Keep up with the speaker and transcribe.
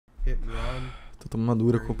hit and run. Tô tomando uma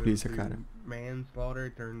dura com a Turns polícia, into cara.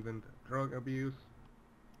 manslaughter, turns into drug abuse.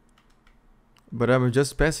 But I'm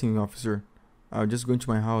just passing, officer. I'm just going to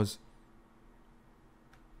my house.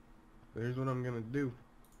 Here's what I'm gonna do.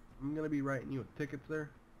 I'm gonna be writing you a ticket, sir.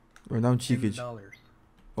 Or down ticket. $10.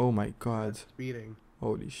 Oh my god. Speeding.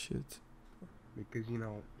 Holy shit. Because, you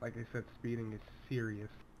know, like I said, speeding is serious.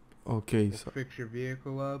 Okay, We'll so fix your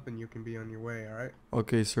vehicle up and you can be on your way, alright?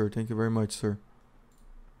 okay, sir. Thank you very much, sir.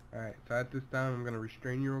 Alright, so at this time I'm gonna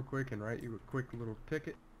restrain you real quick and write you a quick little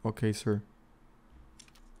ticket. Ok, sir.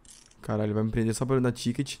 Caralho, ele vai me prender só pra eu dar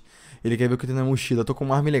ticket. Ele quer ver o que eu tenho na mochila. Eu tô com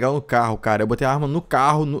uma arma ilegal no carro, cara. Eu botei a arma no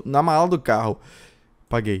carro, na mala do carro.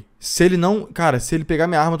 Paguei. Se ele não... Cara, se ele pegar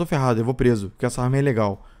minha arma, eu tô ferrado. Eu vou preso, porque essa arma é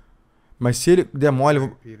ilegal. Mas se ele der mole, eu vou...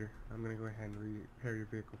 Alright, Peter, I'm gonna go ahead and repair your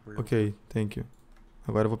vehicle for you. Ok, thank you.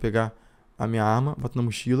 Agora eu vou pegar a minha arma, boto na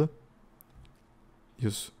mochila.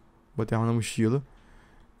 Isso. Botei a arma na mochila.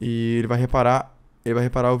 E ele vai reparar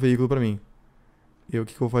o veículo pra mim. E o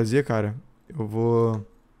que eu vou fazer, cara? Eu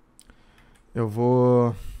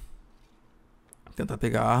vou tentar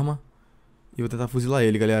pegar a arma e vou tentar fuzilar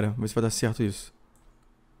ele, galera. Vamos ver se vai dar certo isso.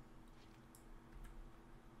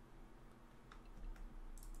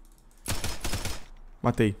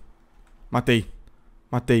 Matei. Matei.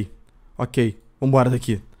 Matei. Ok. Vambora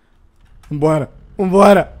daqui. Vambora.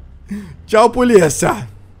 Vambora. Tchau, polícia.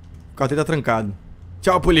 O carro dele tá trancado.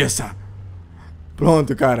 Tchau, polícia.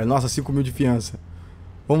 Pronto, cara. Nossa, 5 mil de fiança.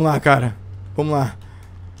 Vamos lá, cara. Vamos lá.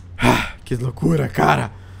 Ah, que loucura,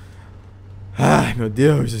 cara. Ai, meu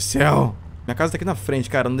Deus do céu. Minha casa tá aqui na frente,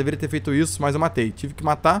 cara. Eu não deveria ter feito isso, mas eu matei. Tive que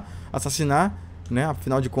matar, assassinar, né?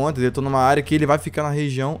 Afinal de contas, eu tô numa área que ele vai ficar na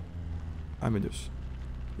região... Ai, meu Deus.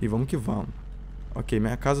 E vamos que vamos. Ok,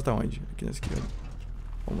 minha casa tá onde? Aqui na esquerda.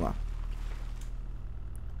 Vamos lá.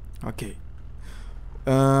 Ok.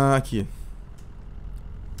 Aqui.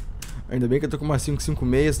 Ainda bem que eu tô com uma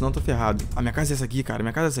 556, senão eu tô ferrado. A minha casa é essa aqui, cara.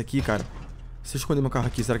 Minha casa é essa aqui, cara. Se eu esconder meu carro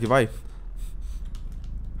aqui, será que vai?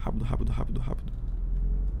 Rápido, rápido, rápido, rápido.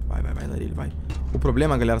 Vai, vai, vai, Andarilho, vai. O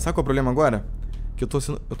problema, galera, sabe qual é o problema agora? Que eu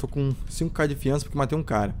tô com 5k de fiança porque matei um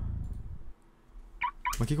cara.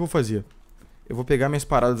 Mas o que eu vou fazer? Eu vou pegar minhas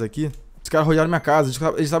paradas aqui. Os caras rodearam minha casa,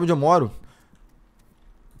 eles sabem onde eu moro.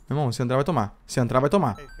 Meu irmão, se entrar vai tomar. Se entrar vai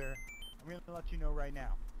tomar.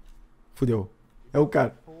 Fudeu. É o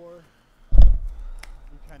cara.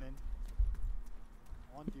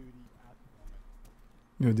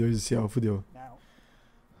 Meu Deus do céu, fudeu. Now,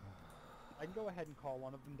 I can go ahead and call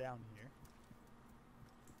one of them down here.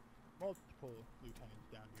 Multiple lieutenants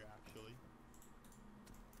down here, actually.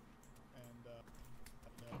 And,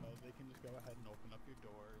 they can just go ahead and open up your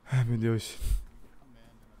doors. Ai, meu Deus. Come in,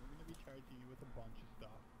 and I'm going to be charging you with a bunch of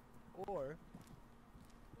stuff. Or,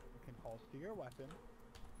 you can holster your weapon.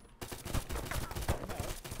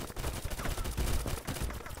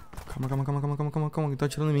 Calma, calma, calma, calma, calma, calma, calma. Ele tá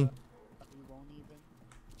atirando em mim. You won't even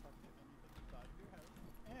touch anything inside your house.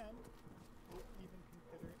 And, we'll even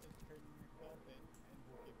consider it turning yourself in, and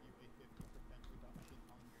we'll give you a 50% reduction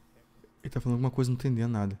on your ticket. Ele tá falando alguma coisa, não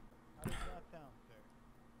entendendo nada. How does that sound, sir?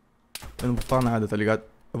 Eu não vou falar nada, tá ligado?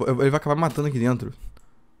 Ele vai acabar matando aqui dentro.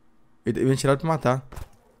 Ele vai tirar pra matar.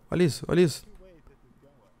 Olha isso, olha isso. Two ways this is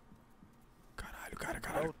going. Caralho, cara,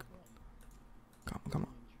 caralho. Both Calma, calma.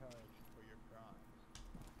 being charged for your crimes.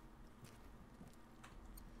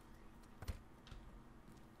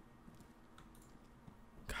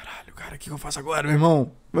 Caralho, cara, o que eu faço agora, meu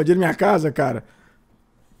irmão? Invadiram minha casa, cara.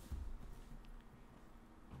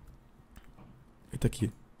 Ele tá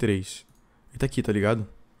aqui. 3. Ele tá aqui, tá ligado?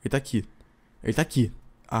 Ele tá aqui. Ele tá aqui.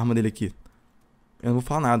 A arma dele aqui. Eu não vou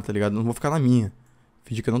falar nada, tá ligado? Eu não vou ficar na minha.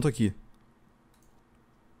 Fingir que eu não tô aqui.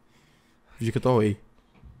 Fingir que eu tô away.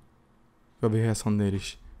 Vou ver a reação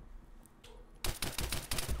deles.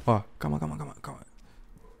 Ó, calma, calma, calma, calma.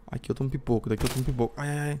 Aqui eu tomo pipoco, daqui eu tomo pipoco. Ai,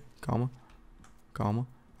 ai, ai. Calma. Calma.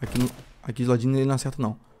 Aqui do ladinho ele não acerta,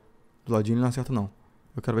 não. Do ladinho ele não acerta, não.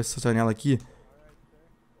 Eu quero ver se essa janela aqui...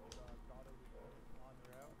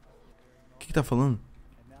 O que tá falando?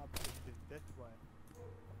 And now because it is this way,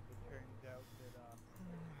 it turns out that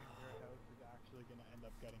your house is actually going to end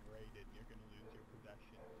up getting raided and you're going to lose your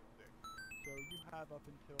possessions. So you have up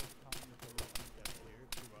until the time your policeman gets here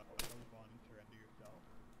to move on and surrender yourself.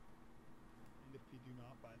 And if you do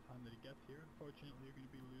not by the time that he gets here, unfortunately you're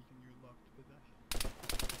going to be losing your loved possessions.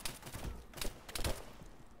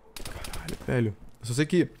 Caralho, velho. Eu só sei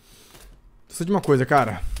que... Eu sei de uma coisa,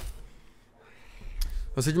 cara.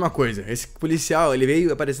 Eu sei de uma coisa. Esse policial, ele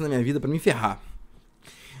veio aparecer na minha vida pra me ferrar.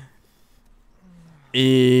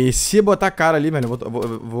 E se botar a cara ali, velho,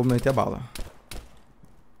 eu vou meter a bala.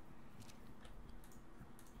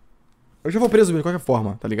 Eu já vou preso de qualquer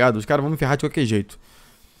forma, tá ligado? Os caras vão me ferrar de qualquer jeito.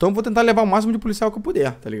 Então eu vou tentar levar o máximo de policial que eu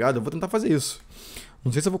puder, tá ligado? Eu vou tentar fazer isso.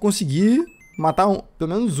 Não sei se eu vou conseguir matar pelo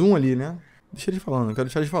menos um ali, né? Deixa eles falando, eu quero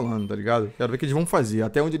deixar eles falando, tá ligado? Quero ver o que eles vão fazer,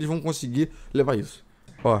 até onde eles vão conseguir levar isso.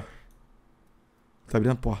 Ó. Tá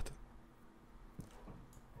abrindo a porta.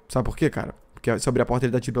 Sabe por quê, cara? Porque se eu abrir a porta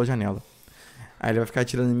ele dá tiro pela janela. Aí ele vai ficar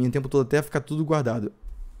atirando em mim o tempo todo até ficar tudo guardado.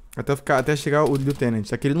 Até chegar o lieutenant.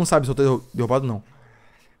 Só que ele não sabe se eu tô derrubado ou não.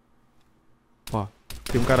 Ó.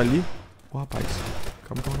 Tem um cara ali. Ó, rapaz.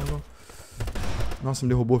 Calma. Nossa, me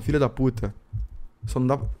derrubou, filha da puta. Só não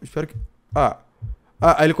dá... Espero que... Ah,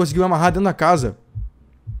 ele conseguiu me amarrar dentro da casa.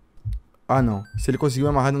 Ah, não. Se ele conseguiu me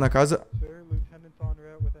amarrar dentro da casa...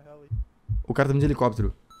 O cara tá vindo de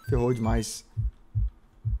helicóptero. Ferrou demais.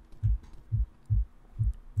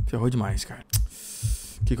 Ferrou demais, cara.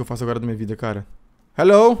 O que eu faço agora da minha vida, cara?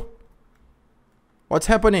 Hello? What's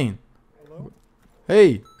happening? Hello?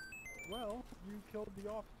 Hey. Well, you killed the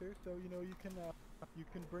officer, so you know you can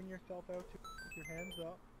bring yourself out with your hands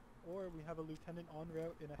up, or we have a lieutenant en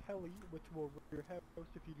route in a heli, which will rip your house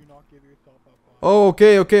if you do not give yourself up. Oh,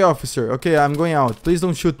 okay, officer. Okay, I'm going out. Please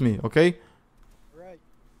don't shoot me, okay? Right.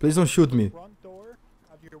 Please don't shoot me. Front door,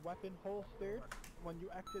 have your weapon holstered. When you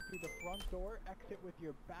exit through the front door, exit with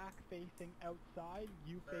your back facing outside,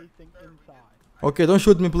 you facing inside. Okay, don't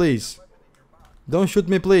shoot me, please. Don't shoot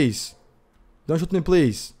me, please. Don't shoot me,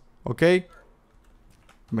 please. Okay?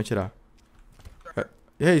 Vai tirar.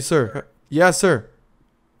 Hey, sir. Yes, sir.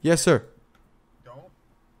 Yes, sir. Don't.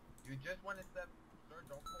 You just want to step, sir.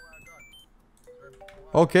 Don't pull out a gun. Sir,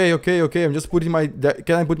 pull out. Okay. I'm just putting my...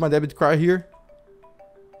 Can I put my debit card here?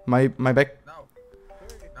 My back... No.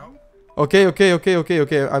 No. Okay.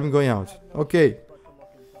 I'm going out. Okay,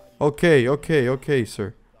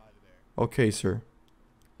 sir. Okay, sir.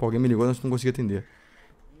 Pô, alguém me ligou, nós não consegui atender.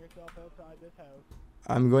 Bring yourself outside this house.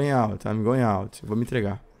 I'm going out. Vou me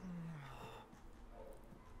entregar.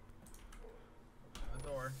 The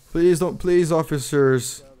door. Please, officers.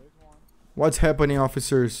 So there's one. What's happening,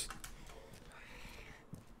 officers?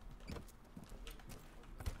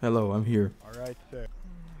 Hello, I'm here. Alright, sir.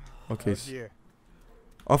 Okay. Out here.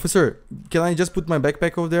 Officer, can I just put my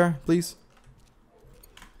backpack over there, please?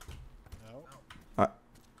 No.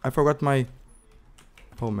 I forgot my...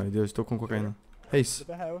 Oh my Deus, tô com cocaína. Hey, To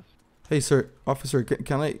the house. hey, sir, officer,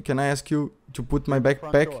 can I ask you to put my Front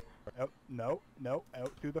backpack? door. Out, no,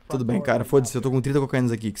 out through the front Tudo bem, door cara, right foda-se, now. eu tô com 30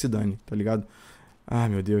 cocaínas aqui, que se dane, tá ligado? Ah,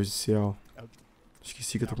 meu Deus do céu.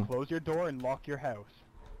 Esqueci que eu tô Now com... close your door and lock your house.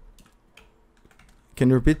 Can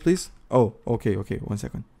you repeat, please? Oh, okay, 1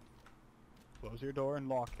 second. Close your door and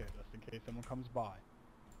lock it, just in case someone comes by.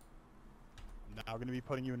 I'm now gonna be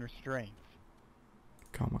putting you in restraints.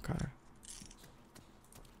 Calma, cara.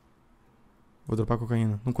 Vou dropar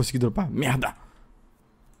cocaína. Não consegui dropar. Merda!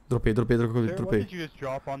 Dropei. Sir, what did you just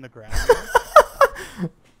drop on the ground?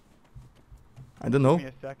 I don't know. Give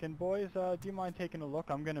me a second, boys. Do you mind taking a look?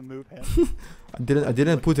 I'm gonna move him. I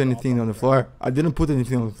didn't put anything on the floor. Ele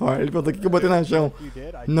perguntou o que eu botei no chão. You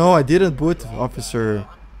did? No, I didn't put, officer.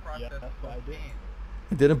 Yes, I did.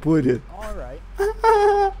 I didn't put it. Alright.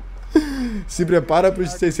 Se prepara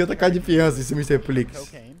pros 60k de fiança, esse Mr. Plix.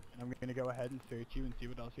 Cocaine. And I'm gonna go ahead and search you and see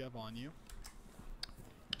what else you have on you.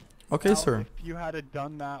 Okay, Now, sir. if you had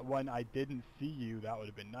done that when I didn't see you, that would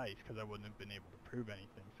have been nice, because I wouldn't have been able to prove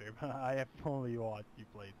anything, sir. But I have fully watched you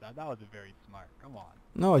play that. That was very smart. Come on.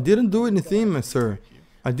 No, I didn't do anything, sir.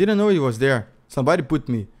 I didn't know he was there. Somebody put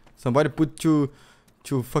me. Somebody put to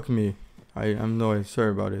fuck me. I'm no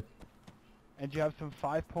sorry about it. And you have some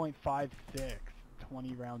 5.56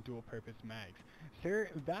 20-round dual-purpose mags. Sir,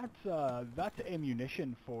 that's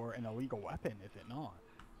ammunition for an illegal weapon, is it not?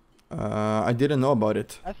 I didn't know about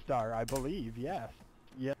it. Star, I believe, yes.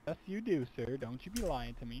 Yes, you do, sir. Don't you be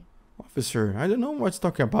lying to me. Officer, I don't know what you're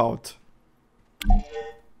talking about.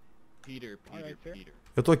 Peter, Alright, sir. Peter.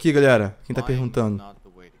 Eu tô aqui, galera. Quem tá Lying is perguntando? not the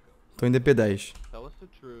way to go. Tô em DP10. Tell us the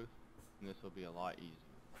truth, and this will be a lot easier.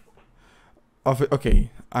 Okay.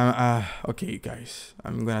 Okay, guys.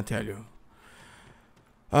 I'm gonna tell you.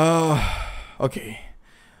 Okay.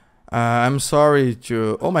 I'm sorry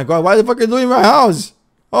to... Oh my god, what the fuck are you doing in my house?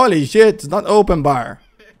 Holy shit, it's not open bar.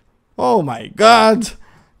 Oh my god.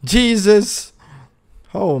 Jesus.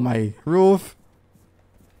 Oh my roof.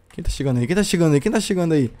 Quem tá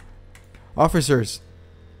chegando aí? Officers,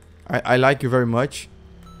 I like you very much.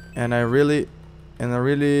 And I really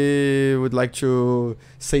would like to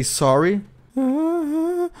say sorry.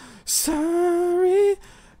 Sorry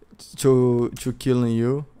to killing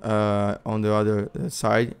you on the other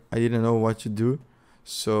side. I didn't know what to do,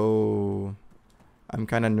 so I'm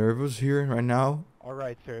kind of nervous here right now. All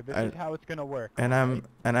right, sir. This I- is how it's gonna work. and alright?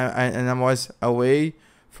 I was away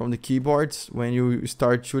from the keyboards when you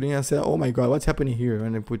start shooting. I said, "Oh my god, what's happening here?"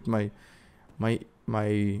 And I put my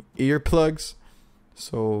earplugs.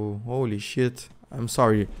 So holy shit, I'm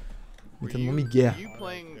sorry. Were Então, you, Miguel. were you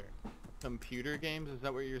playing computer games? Is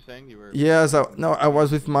that what you're saying? You were Yes, no, I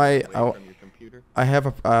was with my. away from your computer? I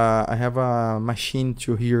have a machine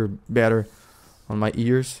to hear better on my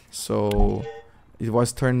ears, so it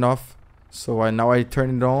was turned off. So now I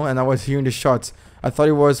turned it on, and I was hearing the shots. I thought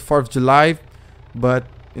it was 4th of July, but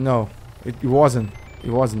you know, it wasn't.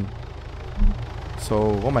 It wasn't. So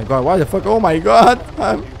oh my god, what the fuck? Oh my god!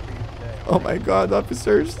 Oh my god,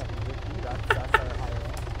 officers!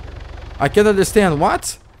 I can't understand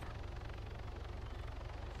what.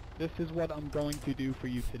 This is what I'm going to do for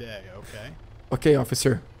you today, okay? Okay,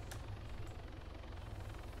 officer.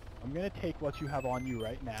 I'm gonna take what you have on you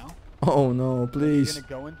right now. Oh no, You're please. gonna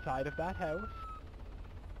go inside of that house.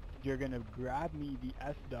 You're gonna grab me the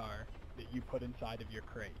SDAR that you put inside of your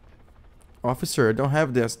crate. Officer, I don't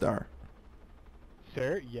have the SDAR.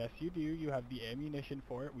 Sir, yes you do. You have the ammunition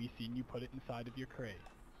for it. We seen you put it inside of your crate.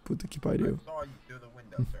 Puta que I pariu. saw you through the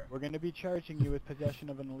window, sir. We're gonna be charging you with possession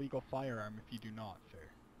of an illegal firearm if you do not, sir.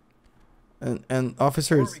 And Or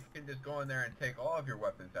officers, we can just go in there and take all of your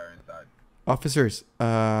weapons that are inside. officers,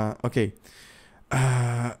 okay.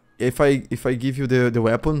 If I give you the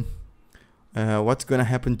weapon, what's gonna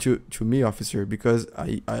happen to me, officer? Because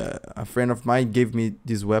a friend of mine gave me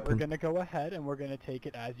this We're weapon. gonna go ahead and we're gonna take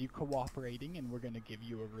it as you cooperating, and we're gonna give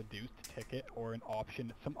you a reduced ticket or an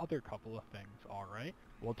option, some other couple of things, alright?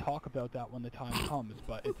 We'll talk about that when the time comes,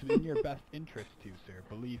 but it's in your best interest to, sir,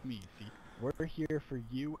 believe me. See, we're here for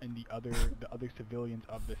you and the other civilians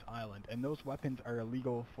of this island, and those weapons are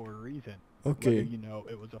illegal for a reason. Whether, Okay. you know,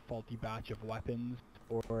 it was a faulty batch of weapons,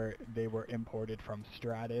 or they were imported from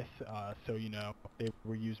Stratus, so, you know, they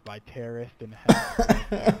were used by terrorists and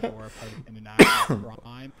hence for part of international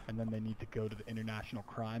crime, and then they need to go to the International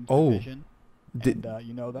Crimes Oh, Division. Did And,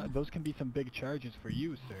 you know, those can be some big charges for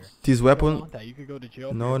you, sir. this You don't weapon? want that. You could go to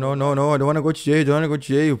jail. No, for no, your no, whole no. life. I don't wanna go to jail. Don't wanna go to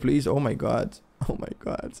jail, please. Oh my god. Oh my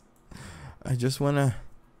god. I just wanna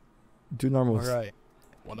do normal. Alright.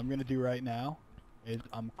 What I'm gonna do right now is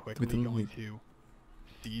I'm quickly Within going week. to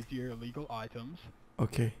seize your illegal items.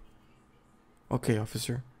 Okay. Okay,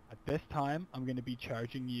 officer. At this time, I'm going to be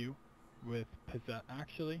charging you with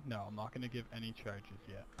Actually, no, I'm not going to give any charges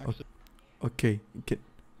yet. Actually, Okay.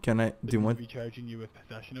 Can I? Do you I'm going want? to be charging you with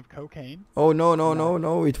possession of cocaine. Oh no no No. no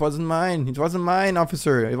no! It wasn't mine. It wasn't mine,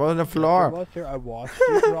 officer. It was on the Yes, it floor. was, sir. I watched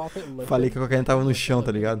you drop it. Listen, Falei que a cocaína tava no listen, chão, tá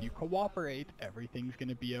listen. ligado? If you cooperate, everything's going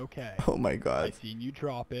to be okay. Oh my I god. seen you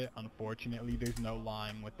drop it. Unfortunately, there's no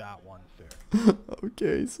lime with that one, sir.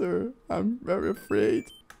 Okay, sir. I'm very afraid.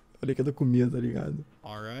 Falei que eu tô com medo, tá ligado?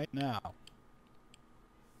 Alright, now. I'm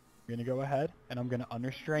going to go ahead and I'm going to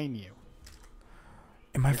unrestrain you.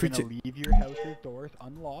 Am I You're free gonna to? leave your house's doors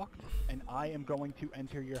unlocked, and I am going to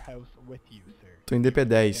enter your house with you, sir. Tô em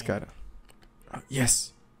DP10, cara.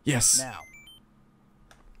 Yes. Yes. Now,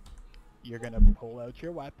 you're gonna pull out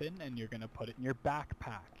your weapon and you're gonna put it in your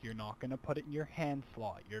backpack. You're not gonna put it in your hand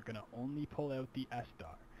slot. You're gonna only pull out the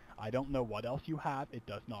SDAR. I don't know what else you have. It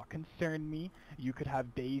does not concern me. You could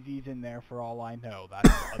have daisies in there for all I know. That's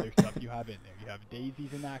the other stuff you have in there. You have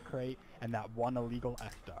daisies in that crate and that one illegal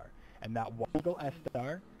SDAR. And that one illegal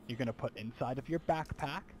SDAR, you're going to put inside of your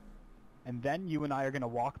backpack. And then you and I are going to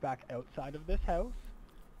walk back outside of this house.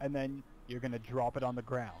 And then you're going to drop it on the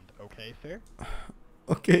ground. Okay, sir?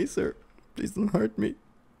 Okay, sir. Please don't hurt me.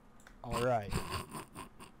 Alright.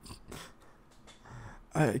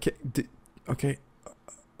 Okay. Okay.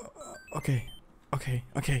 Okay. Okay.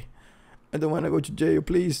 Okay. I don't want to go to jail,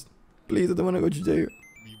 please. Please, I don't want to go to jail.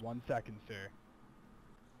 Give me 1 second, sir.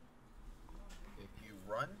 If you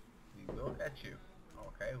run, we will catch you.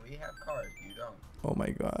 Okay, we have cars, you don't. Oh my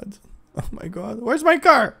god. Oh my god. Where's my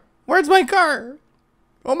car? Where's my car?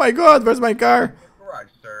 Oh my god, where's my car? Garage,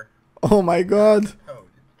 sir. Oh my god. It's towed.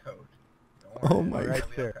 It's towed. Don't worry. Oh my Alright, It'll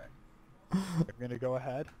be sir. okay. I'm going to go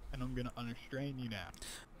ahead and I'm going to unrestrain you now.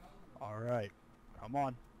 Alright. Come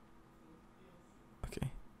on. Okay,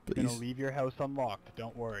 You're going to please. leave your house unlocked.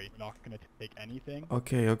 Don't worry. You're not going to take anything.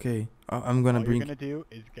 Okay, okay. I'm gonna All bring. you're going to do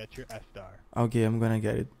is get your SDAR. Okay, I'm gonna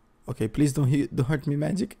get it. Okay, please don't hurt me,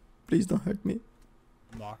 Magic. Please don't hurt me.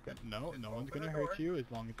 I'm not gonna, no Just one's open going to the hurt door. you as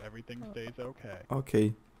long as everything stays okay.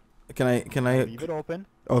 Okay. Can I? Leave it open.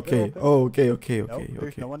 Okay. open. Oh, okay, okay, Nope, okay,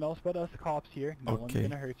 there's okay. no one else but us cops here. No one's Okay.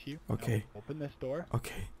 going to hurt you. No, Okay. open this door.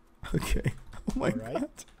 Okay. Okay. Oh my Alright. god.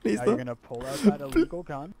 Please Now you're don't. going to pull out that illegal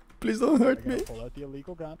gun. Please don't You're hurt going me. to pull out the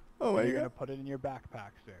illegal gun. Oh and my you're going god. to put it in your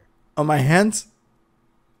backpack, sir. On my hands?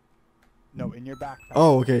 No, in your backpack.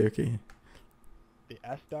 Oh, okay, okay. The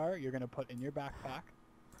S-Star you're gonna put in your backpack.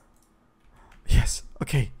 Yes,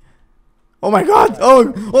 okay. Oh my god!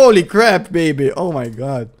 Oh, holy crap, baby! Oh my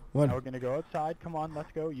god. Now we're What? gonna go outside. Come on,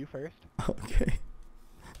 let's go. You first. Okay.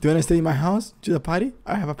 Do you wanna stay in my house? Do the party?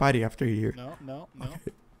 I have a party after here. No, no, no.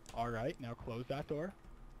 Okay. Alright, now close that door.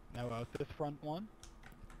 Now out this front one.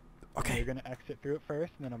 Okay. You're gonna exit through it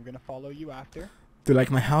first, and then I'm gonna follow you after. Do you like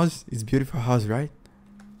my house? It's a beautiful house, right?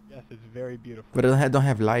 Yes, it's very beautiful. But I don't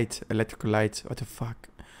have light, electrical lights. What the fuck?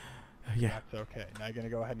 Yeah. That's okay. Now you're gonna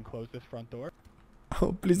go ahead and close this front door.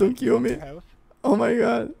 Oh, please don't kill me. Your house. Oh my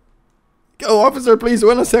god. Oh, officer, please,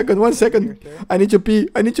 1 second, 1 second. Here, sir. I need to pee.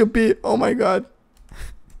 I need to pee. Oh my god.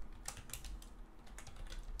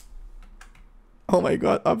 Oh my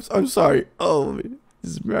god. I'm sorry. Oh,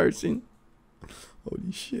 this is embarrassing.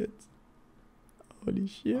 Holy shit. Holy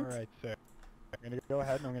shit. Alright, sir. I'm gonna go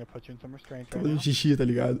ahead and I'm gonna put you in some restraints Tô right fazendo now. xixi, tá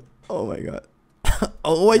ligado? Oh my god.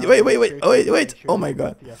 Oh, wait. Oh my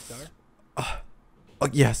god. Yes, sir. Oh,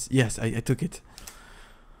 yes, I took it.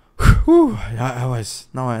 Whew, I was.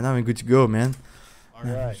 Now I'm good to go, man. Now I'm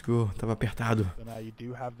good Alright. to go. Tava apertado. So now you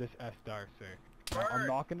do have this S-Star, sir. Now, I'm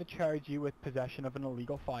not gonna charge you with possession of an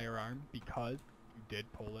illegal firearm because you did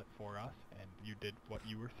pull it for us and you did what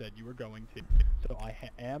you said you were going to. So I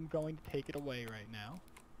am going to take it away right now.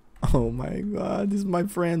 Oh my god, this is my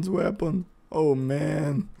friend's weapon. Oh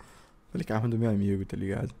man. Falei que a arma do meu amigo, tá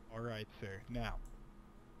ligado? Alright, sir. Now,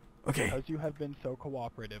 Okay. because you have been so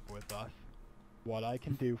cooperative with us, what I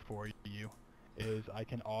can do for you is I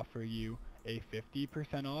can offer you a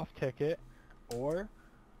 50% off ticket, or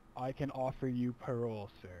I can offer you parole,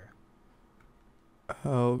 sir.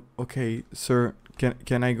 Oh, okay, sir.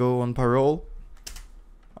 Can I go on parole?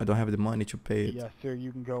 I don't have the money to pay it. Yes, sir,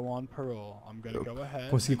 you can go on parole. I'm gonna go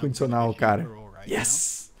ahead. Consegui and I'm gonna condicional, issue cara. parole right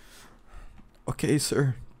Yes. Okay,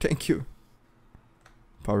 sir. Thank you.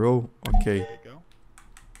 Parole? Okay. now. There you go.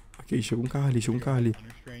 Okay, chegou um carro ali, chegou um carro ali.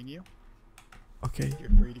 Unrestrain you. Okay. You're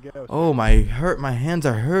free to go. sir. Oh, my hands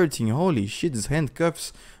are hurting. Holy shit, these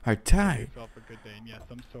handcuffs are Have tight. yourself a good day. And yes,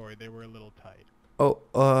 I'm sorry, they were a little tight.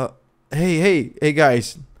 Oh, hey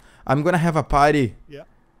guys. I'm gonna have a party. Yeah.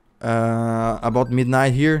 About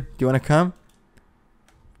midnight here. Do you wanna come?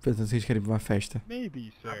 Pensando se vocês querem ir pra uma festa.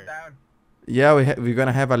 Maybe, I'm sir. down. Yeah, we're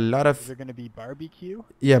gonna have a lot Is of there gonna be barbecue?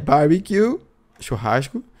 barbecue,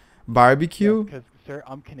 churrasco, barbecue. Because, sir,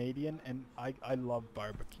 I'm Canadian and I love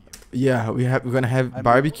barbecue. Yeah, we're gonna have I'm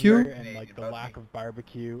barbecue. here, and like the lack of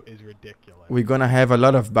barbecue is ridiculous. We're gonna have a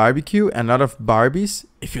lot of barbecue and a lot of Barbies,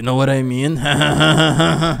 if you know what I mean.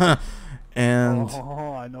 And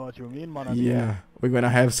Oh, I know what you mean, mon ami. yeah, we're gonna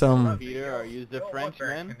have some. Peter, are you the You're French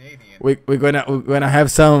very man? Canadian. We're gonna have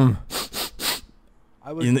some.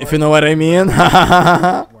 I was If you know what I mean.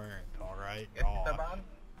 weren't, all right. Esteban?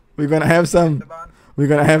 We're gonna have some. Esteban? We're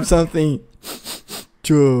gonna have something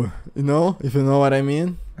to, if you know what I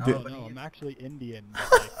mean. The- Oh, no, I'm actually Indian. But,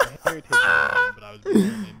 like, my heritage is Indian, but I was born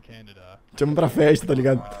in Canada. Chama pra festa, tá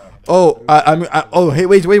ligado? Canada. Oh, hey,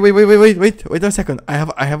 wait a second. I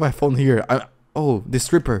have a phone here. Oh, the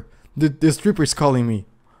stripper. The stripper is calling me.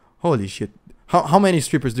 Holy shit. How many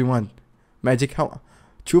strippers do you want? Magic, how?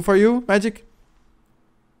 2 for you, Magic?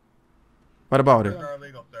 What about it? Strippers are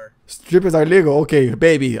illegal, sir. Strippers are legal? Okay,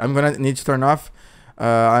 baby. I'm gonna need to turn off.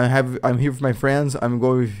 I'm here with my friends. I'm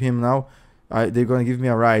going with him now. They're gonna give me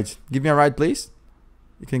a ride. Give me a ride, please.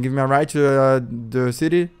 You can give me a ride to the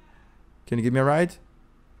city. Can you give me a ride?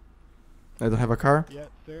 I don't have a car. Yeah,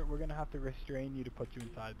 sir, we're gonna have to restrain you to put you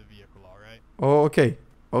inside the vehicle, all right? Oh, okay.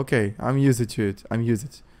 Okay, I'm used to it. I'm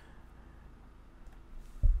used.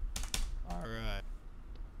 All right.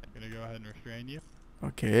 I'm gonna go ahead and restrain you.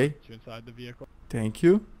 Ok, Put you inside the vehicle. thank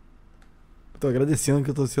you. Tô agradecendo que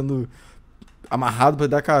eu tô sendo amarrado pra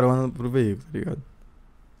dar carona pro veículo, tá ligado?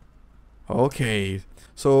 Okay,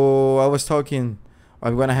 so I was talking.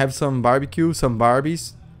 I'm gonna have some barbecue, some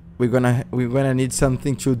Barbies. We're gonna need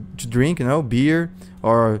something to drink, beer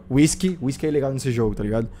or whiskey. Whiskey é legal nesse jogo, tá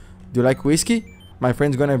ligado? Do you like whiskey? My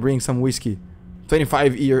friend's gonna bring some whiskey.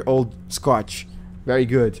 25-year-old Scotch. Very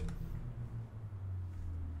good.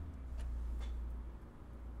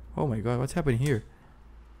 Oh my god, what's happening here?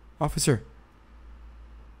 Officer.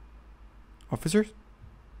 Officer?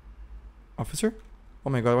 Officer? Oh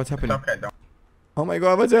my god, what's It's happening? okay, don't. Oh my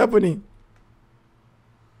god, what's happening?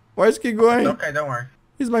 Where's he It's going? okay, don't worry.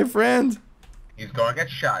 He's my friend. He's gonna get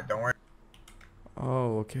shot. Don't worry.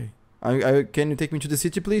 Oh, okay. Can you take me to the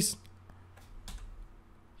city, please?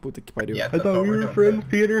 Puta que pariu. Yeah, I that's thought what we we're were doing. friends,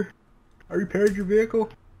 Peter. I repaired your vehicle.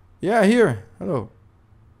 Yeah, here. Hello.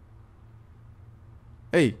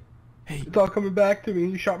 Hey. Hey. It's all coming back to me.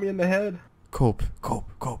 You shot me in the head. Cope.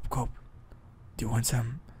 Do you want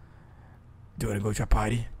some? Do you wanna go to a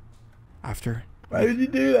party? After? Why did you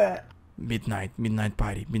do that? Midnight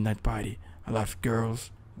party. A lot of girls,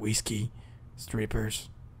 whiskey, strippers.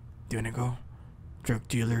 Do you wanna go? Drug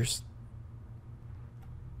dealers.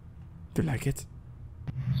 Do you like it?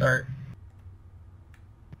 Sir.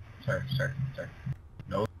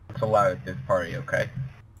 No it's allowed at this party, okay?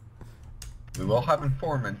 We will have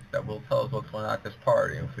informants that will tell us what's going on at this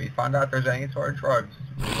party. If we find out there's any sort of drugs,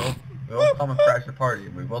 we will come and crash the party.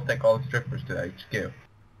 We will take all the strippers to the HQ.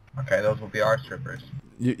 Okay, those will be our strippers.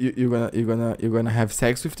 You're gonna have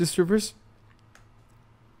sex with the strippers?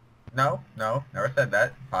 No, never said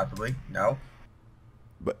that. Possibly, no.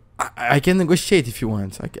 But I can negotiate if you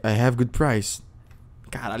want. I have good price.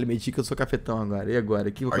 Caralho, meti que eu sou cafetão agora. E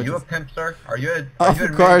agora? Que Are you a pimp, sir?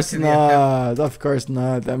 Of course not. Of course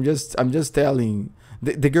not. I'm just telling.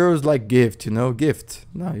 The girls like gift, you know, gift.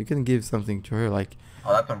 No, you can give something to her, like.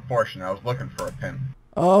 Oh, that's unfortunate. I was looking for a pimp.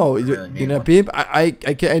 Oh, you know a pimp? I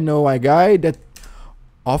know a guy that.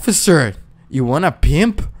 Officer, you want a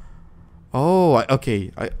pimp? Oh,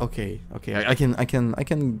 okay. I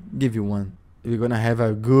can give you one. We're gonna have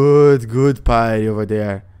a good party over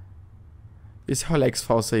there. Esse Rolex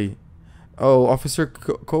falso aí. Oh, Officer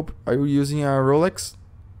Cope, are you using a Rolex?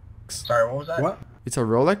 Sorry, what was that? What? It's a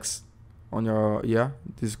Rolex? On your,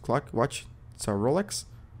 this clock, watch. It's a Rolex?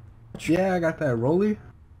 Yeah, I got that rolly.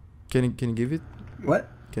 Can you give it? What?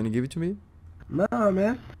 Can you give it to me? No,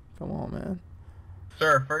 man. Come on, man.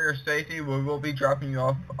 Sir, for your safety, we will be dropping you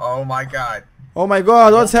off. Oh my God. Oh my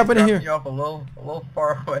God, what's happening here? Dropping you off a little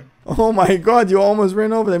far away. Oh my God, you almost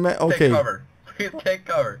ran over there, man. Okay. Take cover. Please take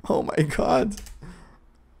cover. Oh my God.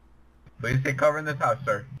 Please take cover in this house,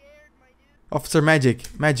 sir. Officer, magic.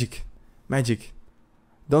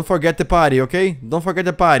 Don't forget the party, okay? Don't forget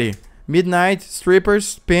the party. Midnight,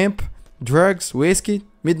 strippers, pimp, drugs, whiskey,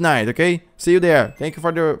 midnight, okay? See you there. Thank you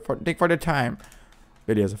for the time.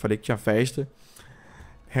 Beleza, falei que tinha festa.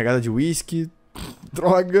 Regada de whisky,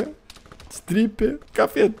 droga, stripper,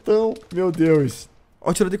 cafetão. Meu Deus. Ó,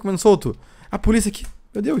 o tiroteio comendo solto. A polícia aqui.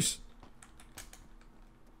 Meu Deus.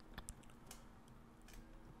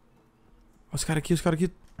 Ó, os caras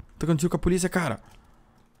aqui. Tocando tiro com a polícia, cara.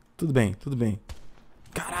 Tudo bem.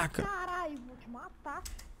 Caraca. Caralho, vou te matar.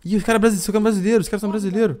 Ih, os caras brasileiros. Os caras são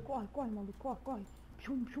brasileiros. Corre, maluco, corre.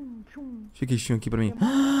 Chum. Fica quietinho aqui pra mim.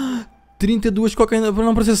 32 cocaína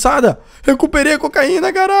não processada. Recuperei a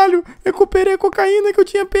cocaína, caralho. Recuperei a cocaína que eu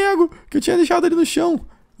tinha pego. Que eu tinha deixado ali no chão.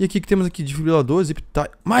 E aqui que temos aqui desfibrilador, zip tie.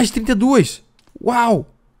 Mais 32. Uau.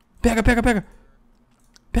 Pega.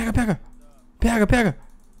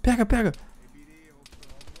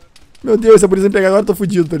 Meu Deus, se a polícia me pegar agora eu tô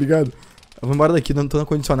fudido, tá ligado? Eu vou embora daqui, não tô no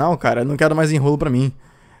condicional, cara. Eu não quero mais enrolo pra mim.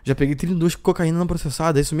 Já peguei 32 cocaína não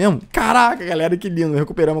processada, é isso mesmo? Caraca, galera, que lindo.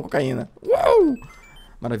 Recuperamos a cocaína. Uau.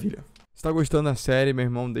 Maravilha. Se tá gostando da série, meu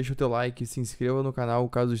irmão, deixa o teu like, se inscreva no canal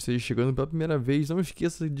caso esteja chegando pela primeira vez. Não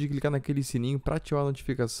esqueça de clicar naquele sininho pra ativar a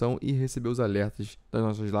notificação e receber os alertas das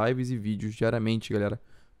nossas lives e vídeos diariamente, galera.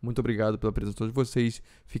 Muito obrigado pela presença de vocês.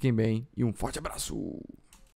 Fiquem bem e um forte abraço.